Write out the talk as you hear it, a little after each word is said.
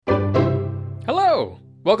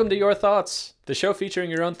Welcome to Your Thoughts, the show featuring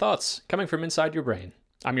your own thoughts coming from inside your brain.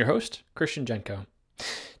 I'm your host, Christian Jenko.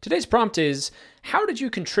 Today's prompt is, how did you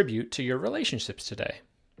contribute to your relationships today?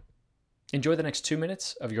 Enjoy the next 2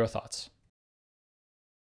 minutes of Your Thoughts.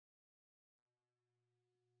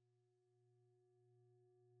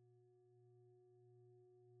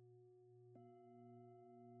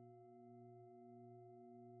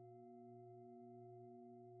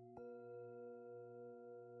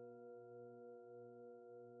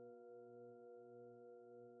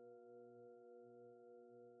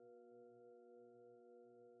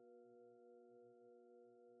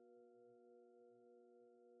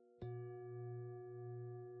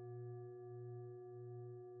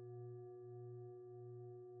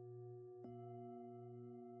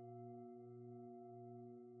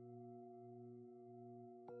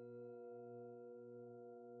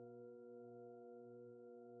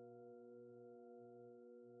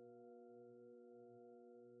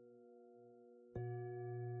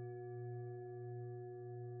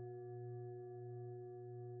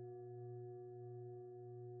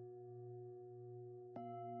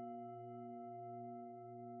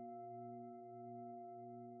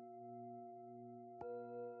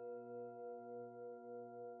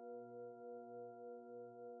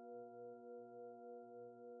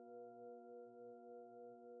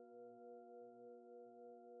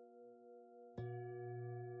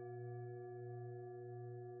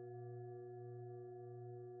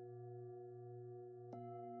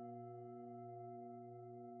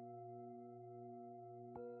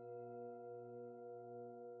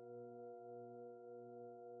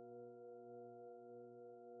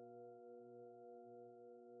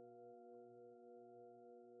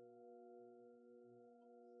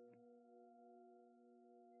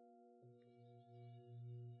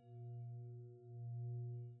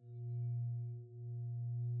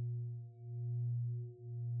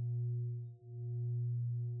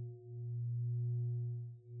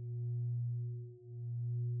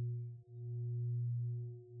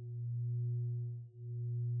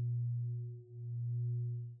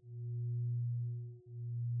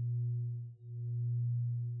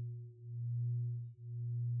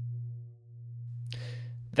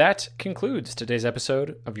 That concludes today's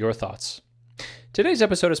episode of Your Thoughts. Today's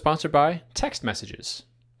episode is sponsored by text messages.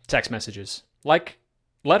 Text messages, like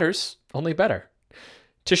letters, only better.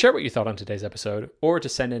 To share what you thought on today's episode, or to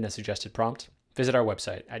send in a suggested prompt, visit our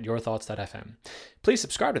website at yourthoughts.fm. Please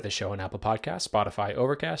subscribe to this show on Apple Podcasts, Spotify,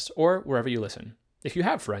 Overcast, or wherever you listen. If you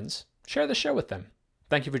have friends, share the show with them.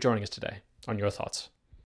 Thank you for joining us today on Your Thoughts.